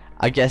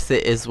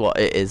it is what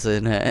it is,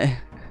 isn't it?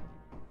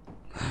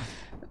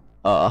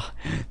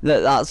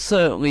 That's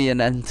certainly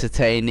an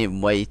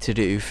entertaining way to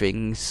do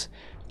things.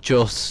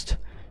 Just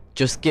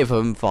give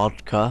them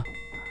vodka.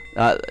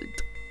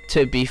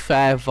 To be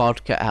fair,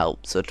 vodka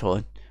helps a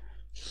ton.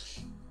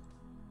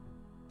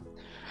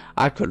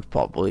 I could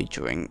probably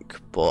drink,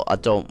 but I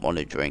don't want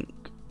to drink.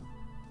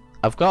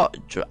 I've got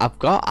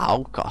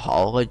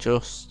alcohol. I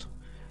just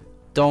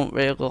don't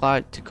really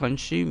like to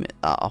consume it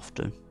that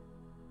often.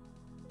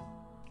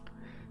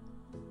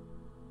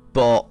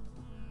 But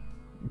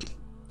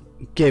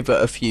give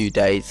it a few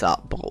days,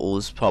 that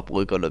bottle's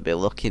probably going to be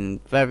looking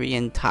very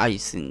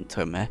enticing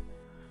to me,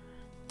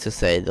 to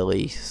say the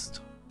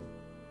least.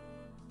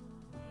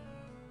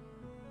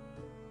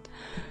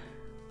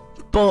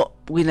 But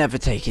we never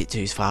take it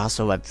too far,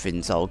 so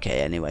everything's okay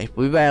anyway.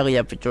 We rarely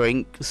ever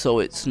drink, so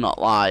it's not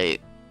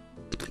like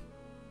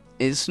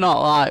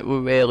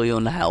we're really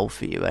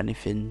unhealthy or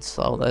anything,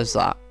 so there's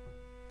that.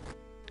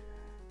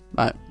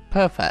 Right,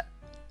 perfect.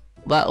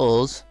 Let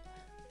us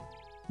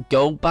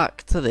go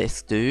back to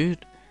this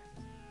dude,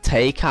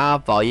 take our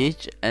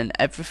voyage, and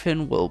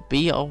everything will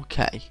be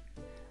okay.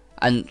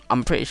 And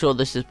I'm pretty sure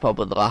this is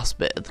probably the last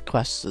bit of the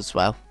quest as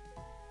well.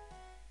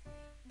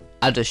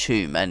 I'd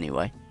assume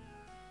anyway.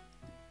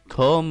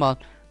 Come on,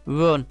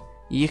 run.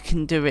 You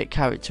can do it,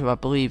 character. I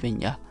believe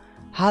in you.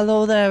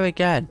 Hello there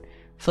again.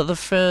 For the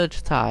third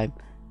time.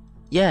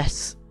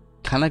 Yes.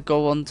 Can I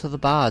go onto the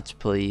barge,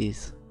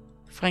 please?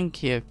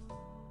 Thank you.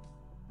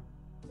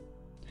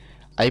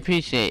 I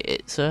appreciate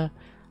it, sir.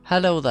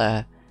 Hello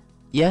there.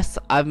 Yes,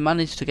 I've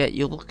managed to get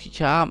your lucky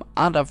charm,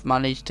 and I've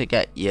managed to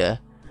get your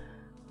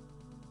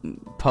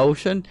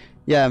potion.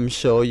 Yeah, I'm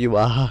sure you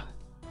are.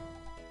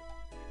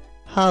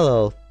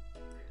 Hello.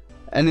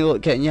 Any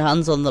luck getting your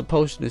hands on the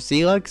potion of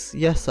sea legs?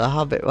 Yes, I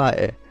have it right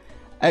here.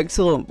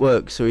 Excellent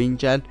work, Serene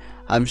Jen.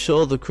 I'm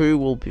sure the crew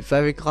will be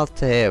very glad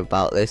to hear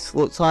about this.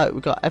 Looks like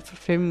we got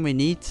everything we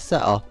need to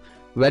set off.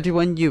 Ready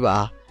when you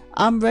are.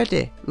 I'm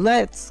ready.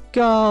 Let's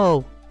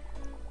go.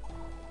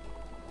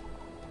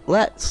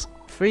 Let's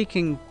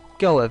freaking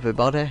go,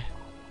 everybody.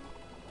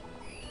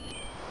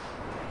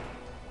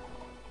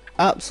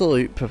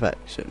 Absolute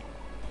perfection.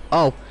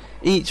 Oh,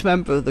 each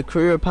member of the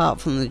crew apart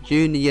from the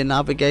junior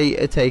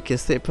navigator take a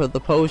sip of the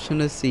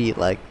potion of sea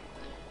leg.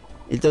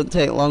 It doesn't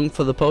take long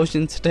for the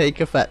potion to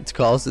take effect,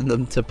 causing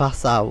them to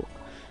pass out.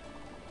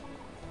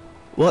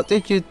 What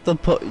did your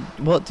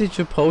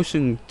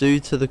potion do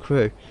to the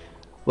crew?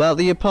 Well,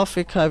 the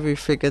apothecary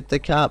figured they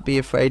can't be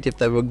afraid if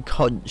they're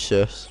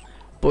unconscious.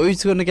 But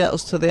who's going to get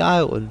us to the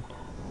island?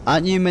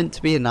 Aren't you meant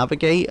to be a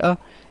navigator?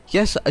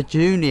 Yes, a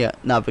junior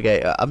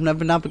navigator. I've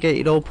never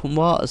navigated open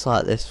waters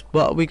like this.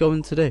 What are we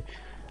going to do?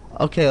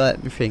 Okay,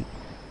 let me think.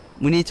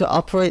 We need to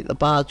operate the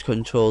barge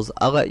controls.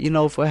 I'll let you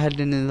know if we're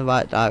heading in the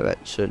right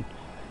direction.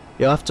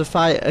 You'll have to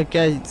fight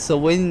against the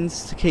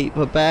winds to keep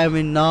a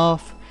bearing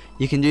north.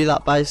 You can do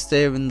that by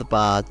steering the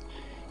barge.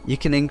 You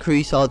can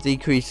increase or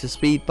decrease the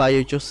speed by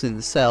adjusting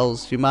the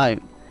sails. You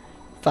might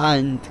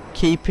find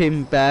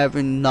keeping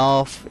bearing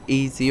north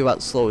easier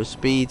at slower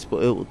speeds,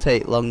 but it will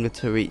take longer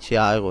to reach the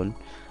island.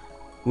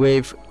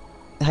 We've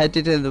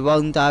headed in the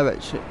wrong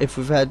direction. If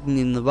we've headed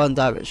in the wrong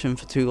direction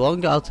for too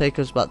long, I'll take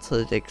us back to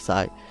the dig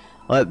site.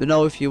 Let me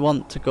know if you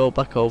want to go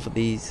back over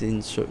these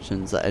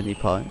instructions at any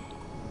point.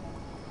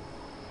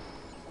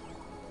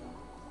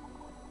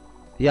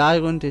 The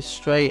island is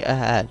straight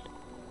ahead.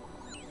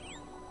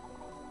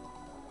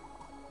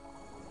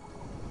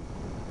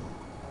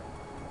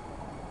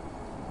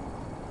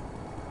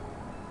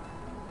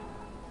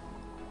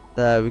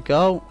 There we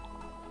go.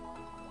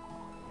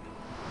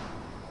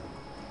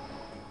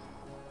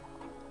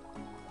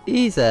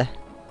 Easy.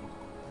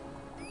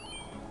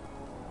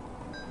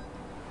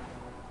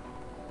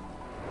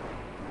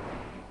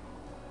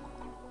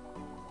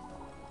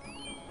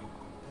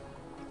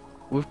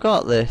 We've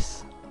got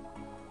this.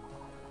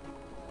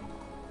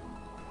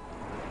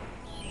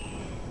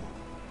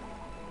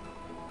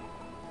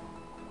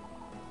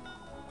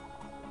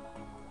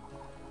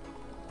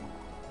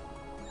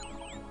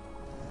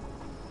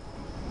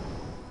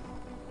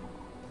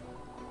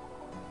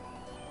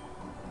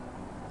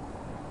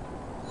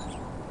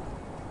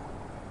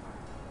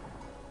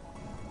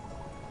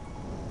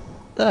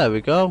 There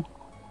we go.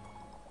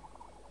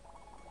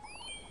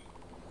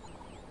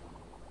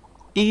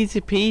 Easy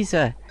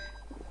peasy.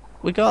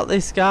 We got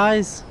this,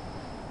 guys.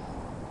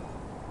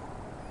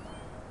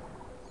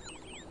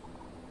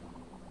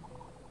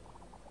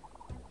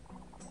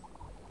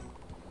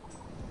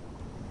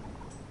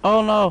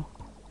 Oh no.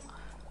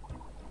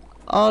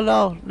 Oh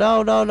no.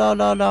 No, no, no,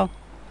 no, no.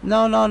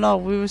 No, no, no.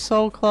 We were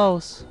so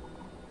close.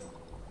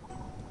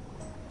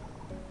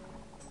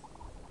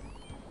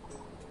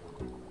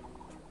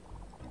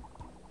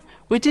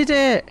 We did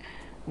it!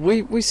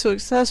 We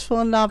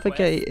successfully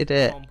navigated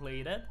it.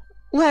 Completed.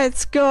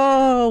 Let's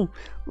go!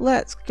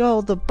 Let's go!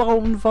 The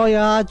Bone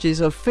Voyage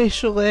is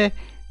officially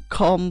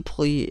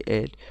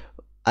completed.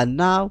 And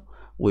now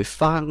we've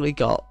finally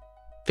got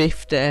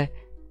 50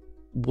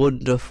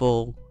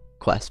 wonderful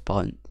quest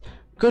points.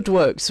 Good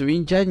work,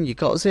 Serene Jen. You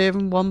got us here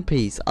in one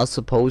piece. I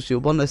suppose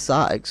you'll want to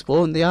start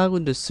exploring the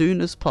island as soon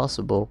as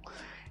possible.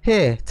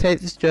 Here,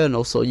 take this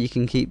journal so you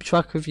can keep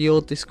track of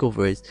your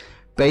discoveries.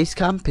 Base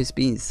camp is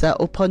being set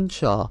up on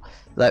shore.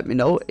 Let me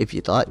know if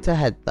you'd like to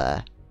head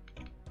there.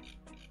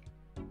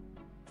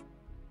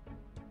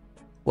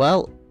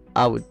 Well,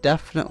 I would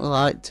definitely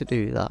like to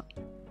do that.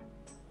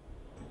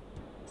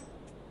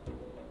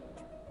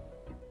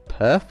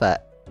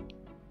 Perfect.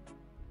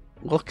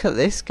 Look at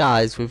this,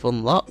 guys. We've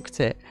unlocked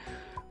it.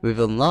 We've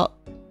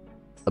unlocked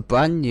a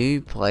brand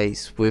new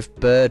place with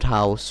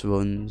birdhouse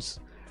runs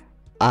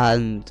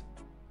and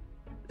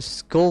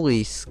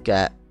Scully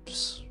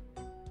Skeps.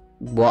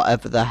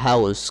 Whatever the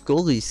hell a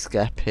Scully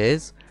Skep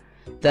is.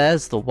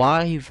 There's the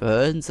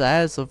wyverns.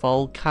 There's a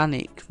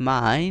volcanic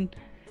mine.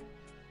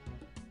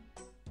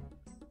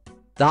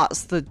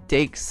 That's the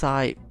dig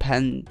site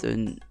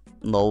pendant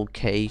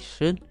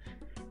location.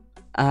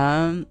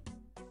 Birdhouses.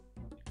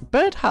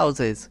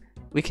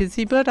 We can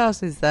see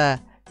birdhouses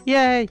there.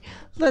 Yay!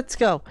 Let's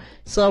go.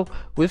 So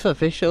we've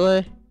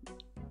officially,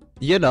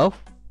 you know,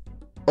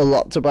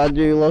 unlocked a brand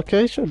new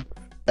location.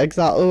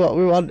 Exactly what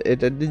we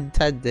wanted and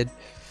intended.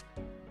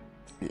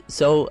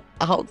 So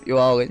I hope you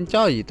all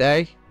enjoy your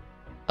day.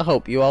 I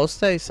hope you all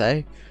stay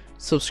safe.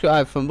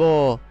 Subscribe for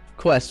more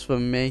quests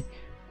from me.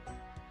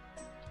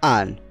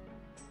 And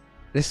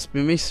this has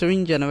been me,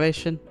 Serene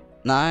Generation.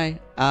 And I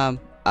am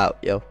out,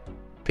 yo.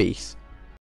 Peace.